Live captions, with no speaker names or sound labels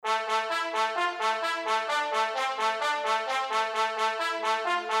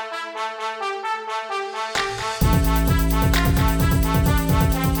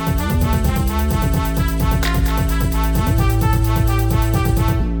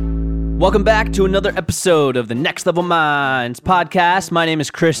Welcome back to another episode of the Next Level Minds podcast. My name is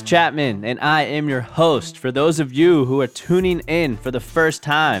Chris Chapman, and I am your host. For those of you who are tuning in for the first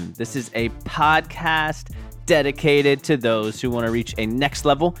time, this is a podcast dedicated to those who want to reach a next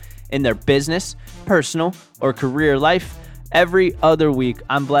level in their business, personal, or career life. Every other week,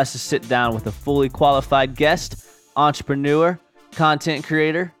 I'm blessed to sit down with a fully qualified guest, entrepreneur, content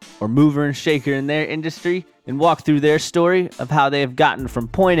creator, or mover and shaker in their industry, and walk through their story of how they have gotten from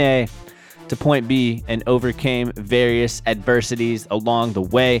point A to point B and overcame various adversities along the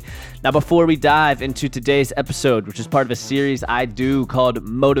way. Now, before we dive into today's episode, which is part of a series I do called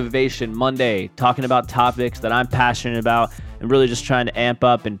Motivation Monday, talking about topics that I'm passionate about and really just trying to amp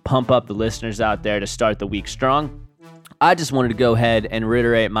up and pump up the listeners out there to start the week strong, I just wanted to go ahead and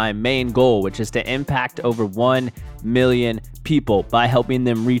reiterate my main goal, which is to impact over 1 million people by helping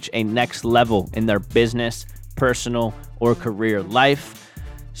them reach a next level in their business, personal, or career life.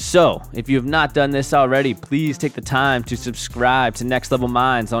 So, if you have not done this already, please take the time to subscribe to Next Level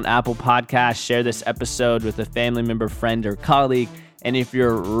Minds on Apple Podcasts. Share this episode with a family member, friend, or colleague. And if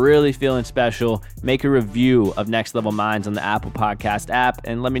you're really feeling special, make a review of Next Level Minds on the Apple Podcast app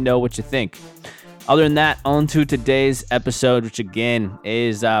and let me know what you think. Other than that, on to today's episode, which again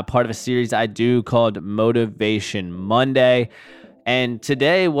is part of a series I do called Motivation Monday. And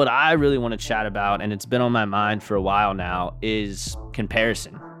today, what I really want to chat about, and it's been on my mind for a while now, is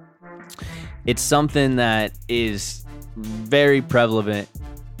comparison. It's something that is very prevalent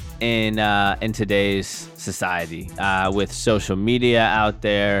in today's society, with social media out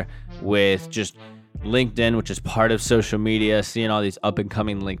there, with just LinkedIn, which is part of social media, seeing all these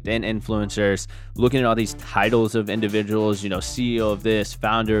up-and-coming LinkedIn influencers, looking at all these titles of individuals, CEO of this,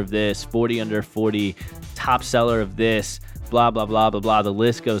 founder of this, 40 under 40, top seller of this, blah, blah, blah, blah, blah. The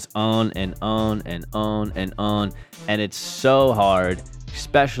list goes on and on and on and on. And it's so hard,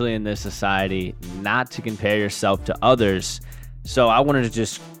 especially in this society, not to compare yourself to others. So I wanted to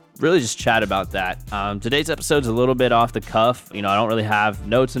just chat about that. Today's episode's a little bit off the cuff. I don't really have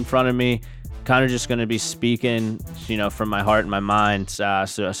notes in front of me. Kind of just going to be speaking, from my heart and my mind.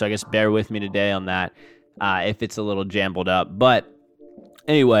 So I guess bear with me today on that if it's a little jumbled up. But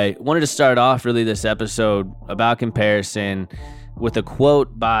anyway, wanted to start off really this episode about comparison with a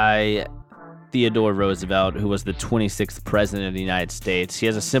quote by Theodore Roosevelt, who was the 26th president of the United States. He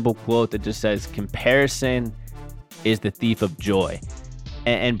has a simple quote that just says, "Comparison is the thief of joy."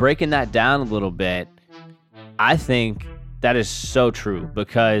 And breaking that down a little bit, I think that is so true,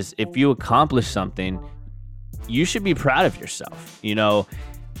 because if you accomplish something, you should be proud of yourself.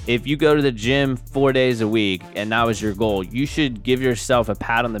 If you go to the gym 4 days a week and that was your goal, you should give yourself a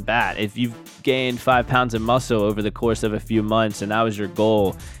pat on the back. If you've gained 5 pounds of muscle over the course of a few months and that was your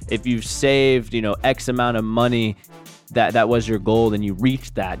goal, if you've saved, X amount of money, that was your goal and you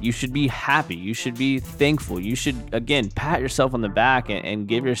reached that, you should be happy. You should be thankful. You should, again, pat yourself on the back and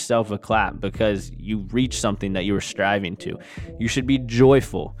give yourself a clap because you reached something that you were striving to. You should be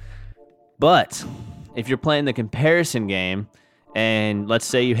joyful. But if you're playing the comparison game, and let's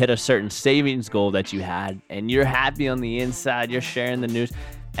say you hit a certain savings goal that you had and you're happy on the inside, you're sharing the news,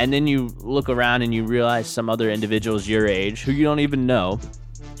 and then you look around and you realize some other individuals your age who you don't even know,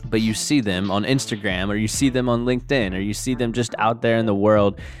 but you see them on Instagram, or you see them on LinkedIn, or you see them just out there in the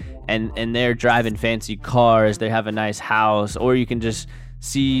world, and they're driving fancy cars, they have a nice house, or you can just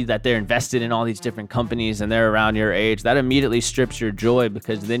see that they're invested in all these different companies and they're around your age. That immediately strips your joy,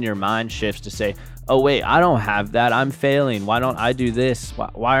 because then your mind shifts to say, oh wait, I don't have that, I'm failing, why don't I do this,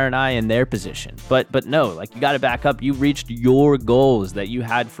 why aren't I in their position? But no, you got to back up. You reached your goals that you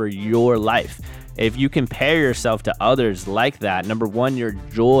had for your life. If you compare yourself to others like that, number one, your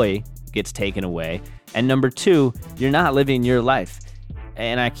joy gets taken away, and number two, you're not living your life.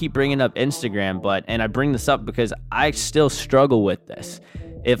 And I keep bringing up Instagram, and I bring this up because I still struggle with this.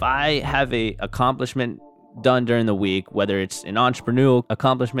 If I have a accomplishment done during the week, whether it's an entrepreneurial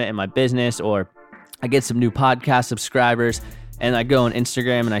accomplishment in my business, or I get some new podcast subscribers, and I go on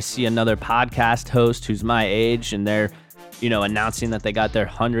Instagram and I see another podcast host who's my age and they're, announcing that they got their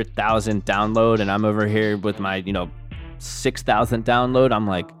 100,000 download, and I'm over here with my, 6,000 download. I'm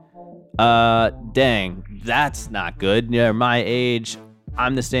like, dang, that's not good. You're my age.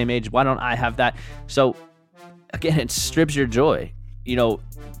 I'm the same age. Why don't I have that? So again, it strips your joy.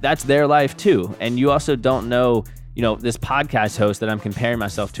 That's their life too. And you also don't know, this podcast host that I'm comparing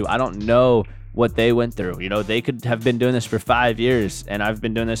myself to, I don't know what they went through. They could have been doing this for 5 years and I've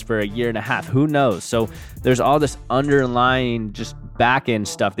been doing this for a year and a half. Who knows? So there's all this underlying just back end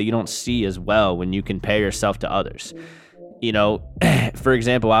stuff that you don't see as well when you compare yourself to others. For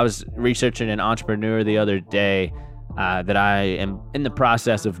example, I was researching an entrepreneur the other day that I am in the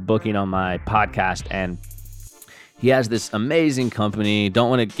process of booking on my podcast, and he has this amazing company. Don't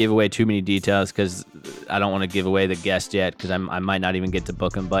want to give away too many details because I don't want to give away the guest yet because I might not even get to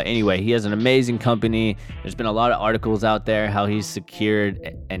book him. But anyway, he has an amazing company. There's been a lot of articles out there how he's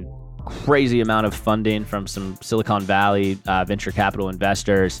secured an crazy amount of funding from some Silicon Valley venture capital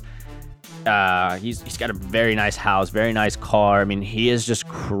investors. He's got a very nice house, very nice car. I mean, he is just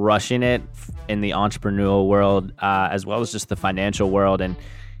crushing it in the entrepreneurial world, as well as just the financial world. And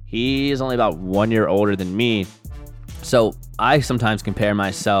he is only about 1 year older than me. So I sometimes compare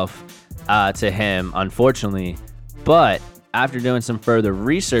myself to him, unfortunately. But after doing some further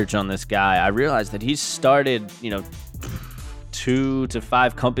research on this guy, I realized that he's started, 2 to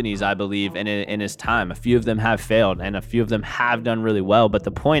 5 companies, I believe, in his time. A few of them have failed, and a few of them have done really well. But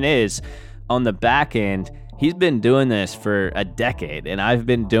the point is, on the back end, he's been doing this for a decade, and I've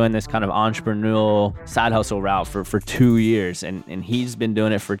been doing this kind of entrepreneurial side hustle route for 2 years, and he's been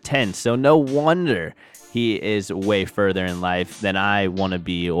doing it for 10. So no wonder he is way further in life than I want to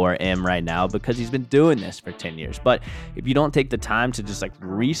be or am right now, because he's been doing this for 10 years. But if you don't take the time to just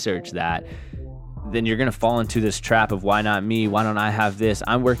research that, then you're going to fall into this trap of why not me? Why don't I have this?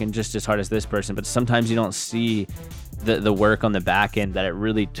 I'm working just as hard as this person. But sometimes you don't see the work on the back end that it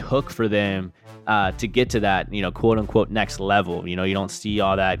really took for them to get to that, quote unquote, next level. You don't see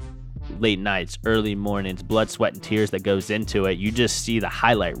all that late nights, early mornings, blood, sweat, and tears that goes into it. You just see the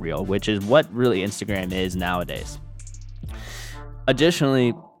highlight reel, which is what really Instagram is nowadays.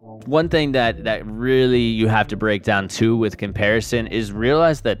 Additionally, one thing that really you have to break down too with comparison is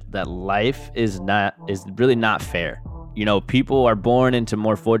realize that life is really not fair. People are born into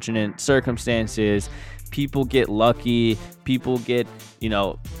more fortunate circumstances. People get lucky. People get,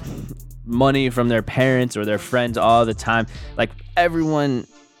 money from their parents or their friends all the time. Everyone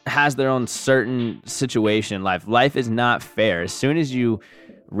has their own certain situation in life. Life is not fair. As soon as you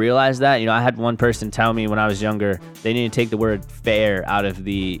realize that, I had one person tell me when I was younger, they need to take the word fair out of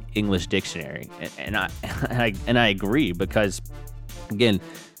the English dictionary. And I agree, because again,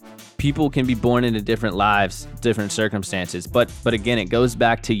 people can be born into different lives, different circumstances. But again, it goes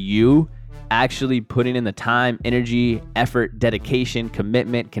back to you actually putting in the time, energy, effort, dedication,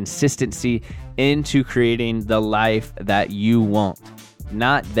 commitment, consistency into creating the life that you want,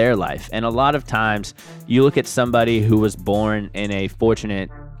 not their life. And a lot of times you look at somebody who was born in a fortunate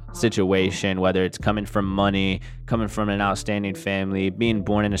situation, whether it's coming from money, coming from an outstanding family, being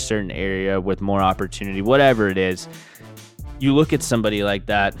born in a certain area with more opportunity, whatever it is. You look at somebody like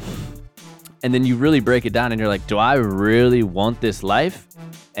that, and then you really break it down and you're like, do I really want this life?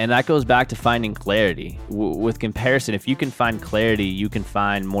 And that goes back to finding clarity. With comparison, if you can find clarity, you can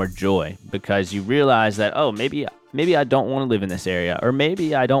find more joy, because you realize that, oh, maybe I don't want to live in this area, or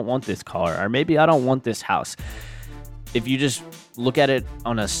maybe I don't want this car, or maybe I don't want this house. If you just look at it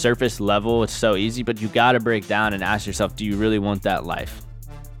on a surface level, it's so easy, but you got to break down and ask yourself, do you really want that life?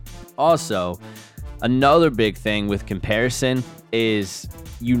 Also, another big thing with comparison is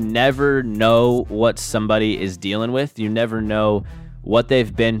you never know what somebody is dealing with. You never know what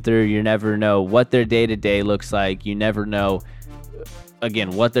they've been through. You never know what their day-to-day looks like. You never know,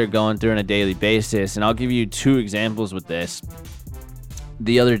 again, what they're going through on a daily basis. And I'll give you 2 examples with this.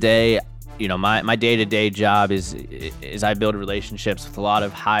 The other day, my day-to-day job is I build relationships with a lot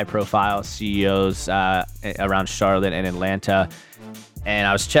of high-profile CEOs around Charlotte and Atlanta. And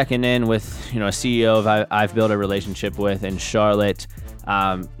I was checking in with, a CEO I've built a relationship with in Charlotte.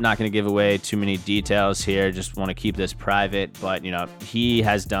 Not going to give away too many details here. Just want to keep this private. But, he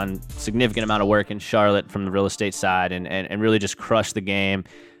has done significant amount of work in Charlotte from the real estate side and really just crushed the game.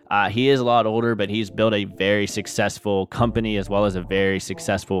 He is a lot older, but he's built a very successful company as well as a very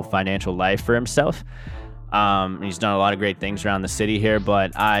successful financial life for himself. He's done a lot of great things around the city here,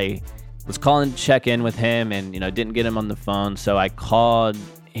 but I was calling to check in with him and, didn't get him on the phone. So I called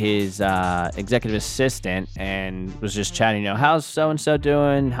his executive assistant and was just chatting, how's so-and-so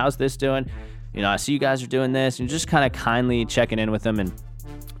doing? How's this doing? I see you guys are doing this, and just kind of kindly checking in with him. And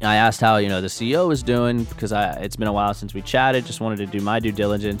I asked how, the CEO was doing, because it's been a while since we chatted. Just wanted to do my due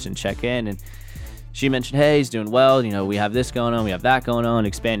diligence and check in. And she mentioned, hey, he's doing well. We have this going on. We have that going on,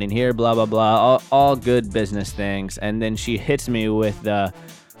 expanding here, blah, blah, blah. All good business things. And then she hits me with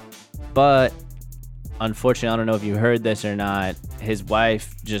but unfortunately, I don't know if you heard this or not, his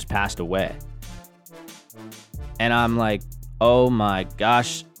wife just passed away. And I'm like, oh my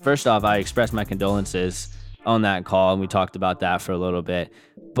gosh. First off, I expressed my condolences on that call, and we talked about that for a little bit.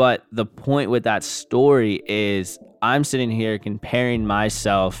 But the point with that story is I'm sitting here comparing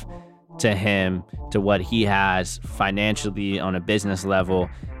myself to him, to what he has financially on a business level.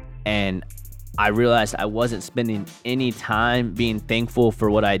 And I realized I wasn't spending any time being thankful for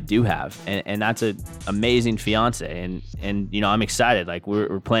what I do have. And that's an amazing fiance. And you know, I'm excited. Like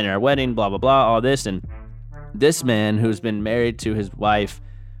we're planning our wedding, blah, blah, blah, all this. And this man who's been married to his wife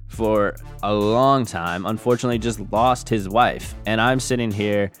for a long time, unfortunately just lost his wife. And I'm sitting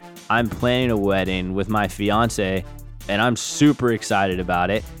here, I'm planning a wedding with my fiance, and I'm super excited about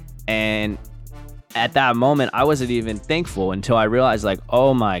it. And at that moment, I wasn't even thankful until I realized, like,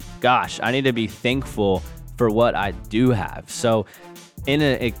 oh my gosh, I need to be thankful for what I do have. So in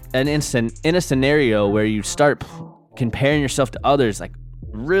a scenario where you start comparing yourself to others, like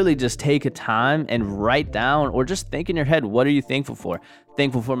really just take a time and write down, or just think in your head, what are you thankful for?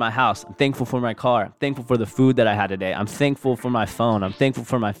 Thankful for my house. I'm thankful for my car. I'm thankful for the food that I had today. I'm thankful for my phone. I'm thankful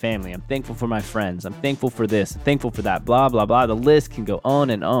for my family. I'm thankful for my friends. I'm thankful for this. I'm thankful for that. Blah, blah, blah. The list can go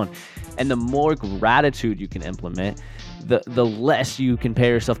on and on. And the more gratitude you can implement, the less you compare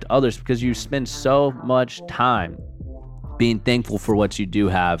yourself to others, because you spend so much time being thankful for what you do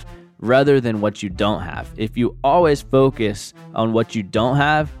have rather than what you don't have. If you always focus on what you don't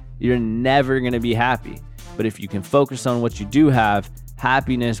have, you're never going to be happy. But if you can focus on what you do have,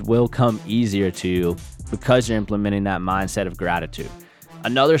 happiness will come easier to you because you're implementing that mindset of gratitude.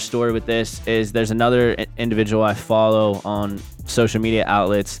 Another story with this is there's another individual I follow on social media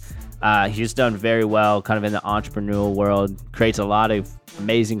outlets. He's done very well kind of in the entrepreneurial world, creates a lot of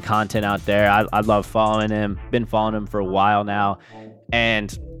amazing content out there. I love following him, been following him for a while now,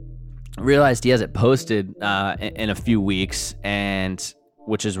 and realized he hasn't posted in a few weeks, and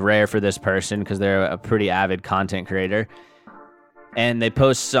which is rare for this person because they're a pretty avid content creator. And they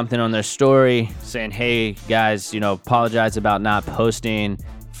post something on their story saying, hey guys, you know, apologize about not posting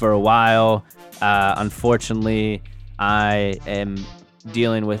for a while. Unfortunately, I am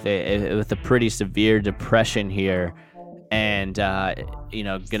dealing with a pretty severe depression here, and you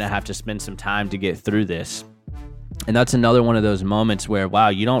know, gonna have to spend some time to get through this. And that's another one of those moments where, wow,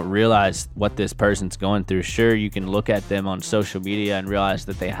 you don't realize what this person's going through. Sure, you can look at them on social media and realize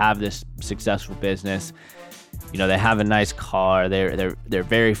that they have this successful business. You know, they have a nice car. They're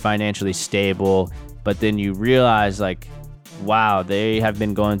very financially stable. But then you realize, like, wow, they have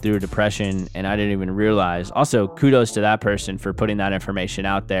been going through depression, and I didn't even realize. Also, kudos to that person for putting that information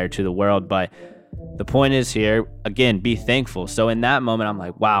out there to the world. But the point is here, again, be thankful. So in that moment, I'm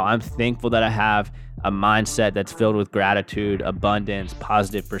like, wow, I'm thankful that I have a mindset that's filled with gratitude, abundance,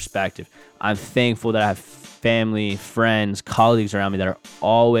 positive perspective. I'm thankful that I have family, friends, colleagues around me that are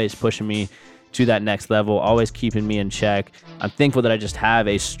always pushing me to that next level, always keeping me in check. I'm thankful that I just have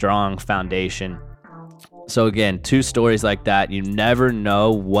a strong foundation. So again, two stories like that. You never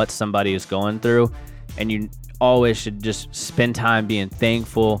know what somebody is going through, and you always should just spend time being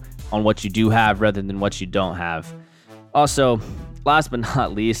thankful on what you do have rather than what you don't have. Also, last but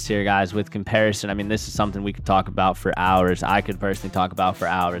not least here, guys, with comparison, I mean, this is something we could talk about for hours. I could personally talk about for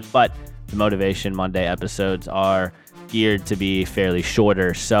hours, but the Motivation Monday episodes are geared to be fairly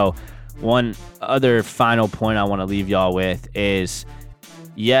shorter. So one other final point I want to leave y'all with is,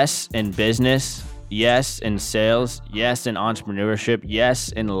 yes, in business, yes, in sales, yes, in entrepreneurship,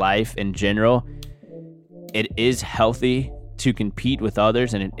 yes, in life in general, it is healthy to compete with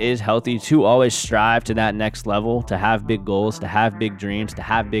others, and it is healthy to always strive to that next level, to have big goals, to have big dreams, to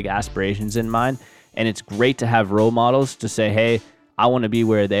have big aspirations in mind. And it's great to have role models to say, hey, I want to be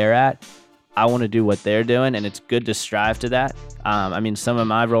where they're at. I want to do what they're doing, and it's good to strive to that. I mean, some of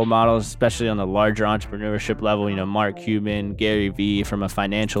my role models, especially on the larger entrepreneurship level, you know, Mark Cuban, Gary Vee, from a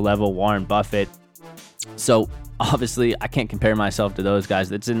financial level, Warren Buffett. So obviously I can't compare myself to those guys.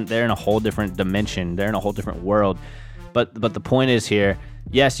 They're in a whole different dimension. They're in a whole different world. But the point is here,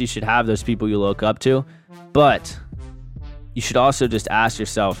 yes, you should have those people you look up to, but you should also just ask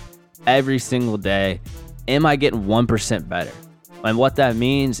yourself every single day, am I getting 1% better? And what that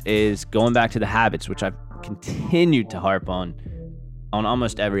means is going back to the habits, which I've continued to harp on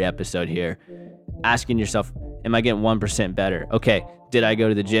almost every episode here, asking yourself, am I getting 1% better? Okay, did I go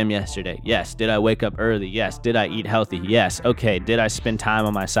to the gym yesterday? Yes. Did I wake up early? Yes. Did I eat healthy? Yes. Okay, did I spend time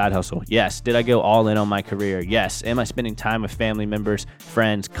on my side hustle? Yes. Did I go all in on my career? Yes. Am I spending time with family members,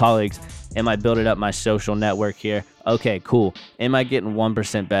 friends, colleagues? Am I building up my social network here? Okay, cool. Am I getting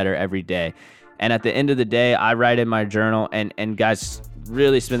 1% better every day? And at the end of the day, I write in my journal, and guys,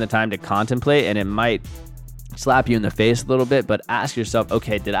 really spend the time to contemplate, and it might slap you in the face a little bit, but ask yourself,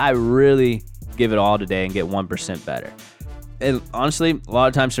 okay, did I really give it all today and get 1% better? And honestly, a lot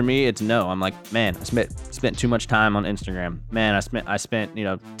of times for me, it's no. I'm like, man, I spent too much time on Instagram. Man, I spent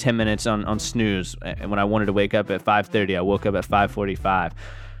 10 minutes on snooze. And when I wanted to wake up at 5:30, I woke up at 5:45.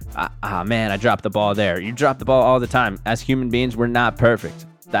 Man, I dropped the ball there. You drop the ball all the time. As human beings, we're not perfect.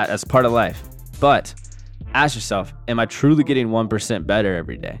 That's part of life. But ask yourself, am I truly getting 1% better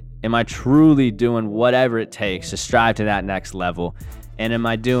every day? Am I truly doing whatever it takes to strive to that next level? And am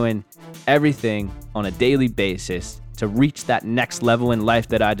I doing everything on a daily basis to reach that next level in life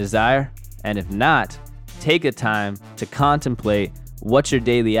that I desire? And if not, take a time to contemplate what your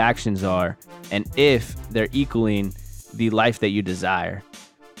daily actions are and if they're equaling the life that you desire.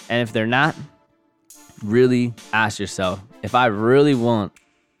 And if they're not, really ask yourself, if I really want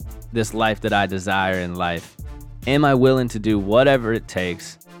this life that I desire in life, am I willing to do whatever it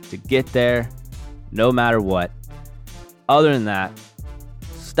takes to get there, no matter what? Other than that,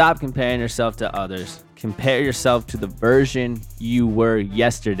 stop comparing yourself to others. Compare yourself to the version you were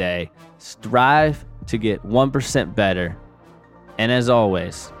yesterday. Strive to get 1% better. And as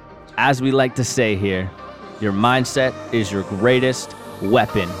always, as we like to say here, your mindset is your greatest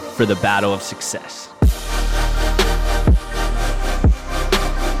weapon for the battle of success.